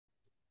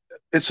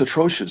It's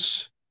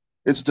atrocious.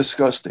 It's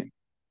disgusting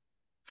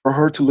for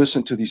her to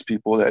listen to these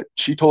people that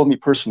she told me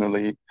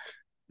personally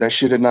that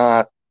she did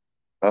not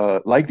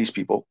like these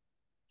people.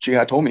 She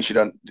had told me she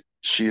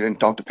didn't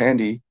talk to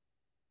Pandy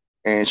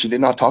and she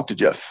did not talk to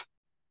Jeff.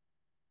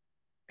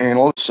 And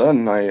all of a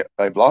sudden I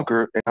block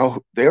her and now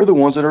they're the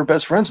ones that are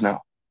best friends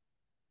now.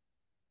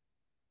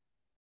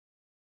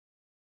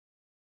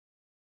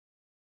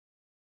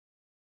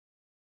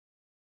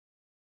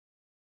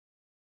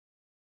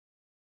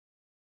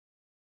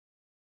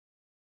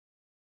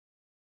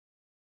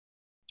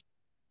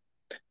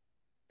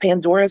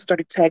 Pandora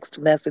started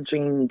text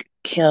messaging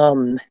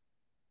Kim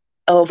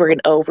over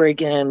and over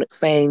again,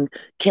 saying,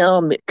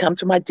 Kim, come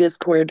to my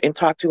Discord and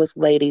talk to us,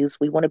 ladies.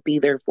 We want to be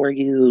there for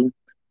you.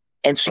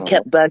 And she Uh,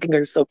 kept bugging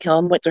her. So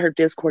Kim went to her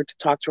Discord to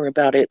talk to her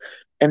about it.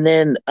 And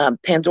then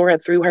Pandora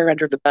threw her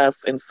under the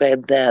bus and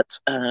said that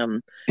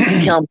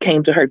Kim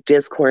came to her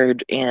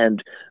Discord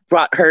and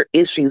brought her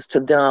issues to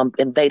them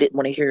and they didn't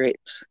want to hear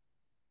it.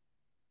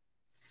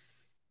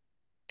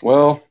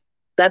 well,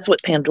 That's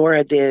what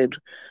Pandora did.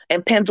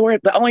 And Pandora,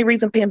 the only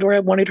reason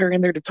Pandora wanted her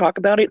in there to talk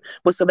about it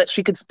was so that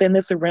she could spin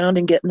this around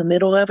and get in the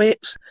middle of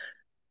it.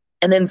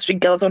 And then she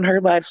goes on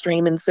her live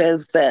stream and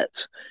says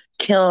that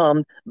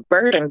Kim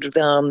burdened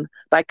them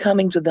by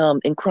coming to them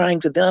and crying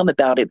to them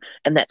about it,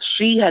 and that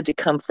she had to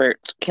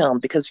comfort Kim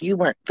because you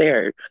weren't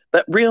there.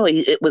 But really,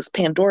 it was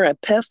Pandora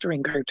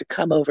pestering her to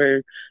come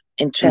over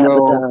and chat with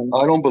no, them.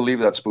 I don't believe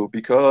that, Spook,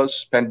 because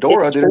It's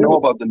Pandora didn't know true.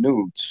 about the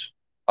nudes.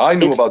 I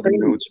knew It's about the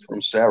true. nudes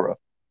from Sarah.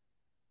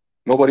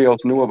 Nobody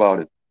else knew about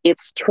it.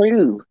 It's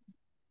true.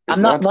 It's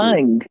I'm not not true.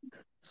 lying.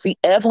 See,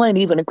 Evelyn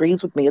even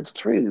agrees with me. It's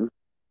true.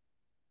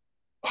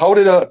 How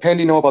did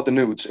Pandy know about the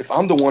nudes? If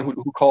I'm the one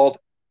who called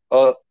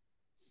uh,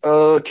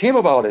 Kim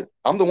about it,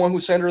 I'm the one who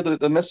sent her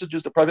the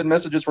messages, the private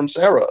messages from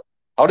Sarah.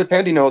 How did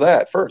Pandy know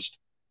that first?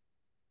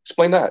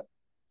 Explain that.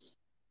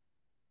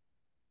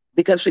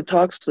 Because she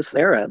talks to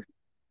Sarah.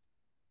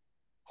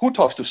 Who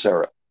talks to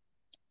Sarah?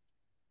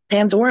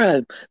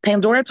 Pandora.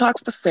 Pandora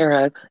talks to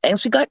Sarah, and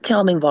she got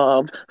Kim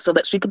involved so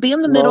that she could be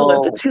in the middle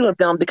of the No, two of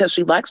them because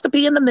she likes to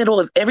be in the middle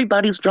of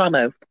everybody's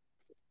drama.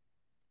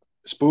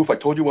 Spoof. I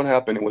told you what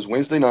happened. It was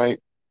Wednesday night.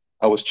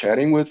 I was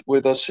chatting with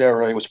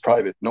Sarah. It was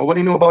private.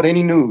 Nobody knew about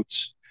any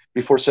nudes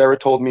before Sarah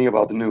told me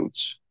about the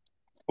nudes.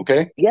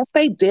 Okay, Yes,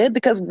 they did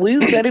because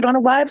Lou said it on a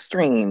live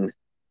stream.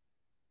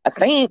 I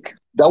think.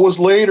 that was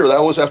later.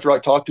 That was after I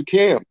talked to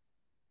Kim.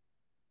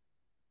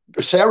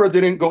 Sarah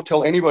didn't go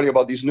tell anybody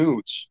about these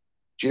nudes.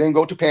 She didn't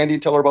go to Pandy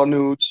and tell her about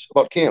nudes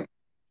about Kim.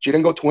 She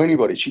didn't go to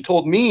anybody. She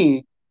told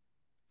me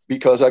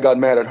because I got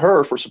mad at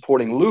her for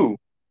supporting Lou.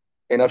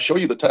 And I'll show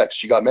you the text.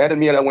 She got mad at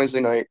me at that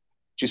Wednesday night.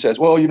 She says,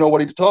 "Well, you know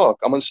what to talk.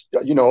 I'm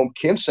gonna,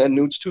 Kim sent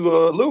nudes to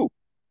Lou."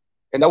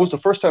 And that was the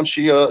first time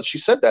she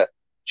said that.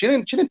 She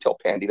didn't tell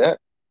Pandy that.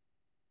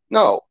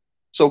 No.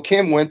 So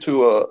Kim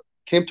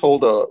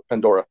told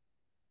Pandora,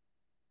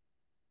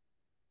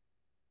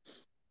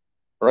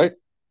 right?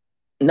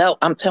 No,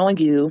 I'm telling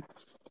you,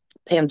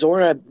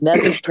 Pandora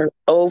messaged her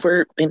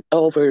over and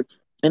over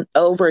and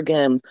over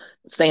again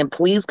saying,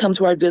 please come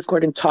to our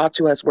Discord and talk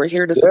to us. We're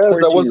here to Yes, that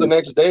support was the you.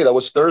 next day. That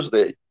was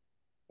Thursday.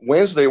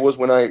 Wednesday was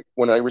when I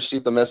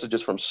received the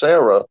messages from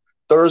Sarah.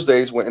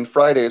 Thursdays when and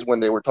Fridays when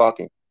they were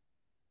talking.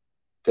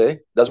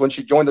 Okay, that's when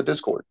she joined the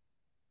Discord.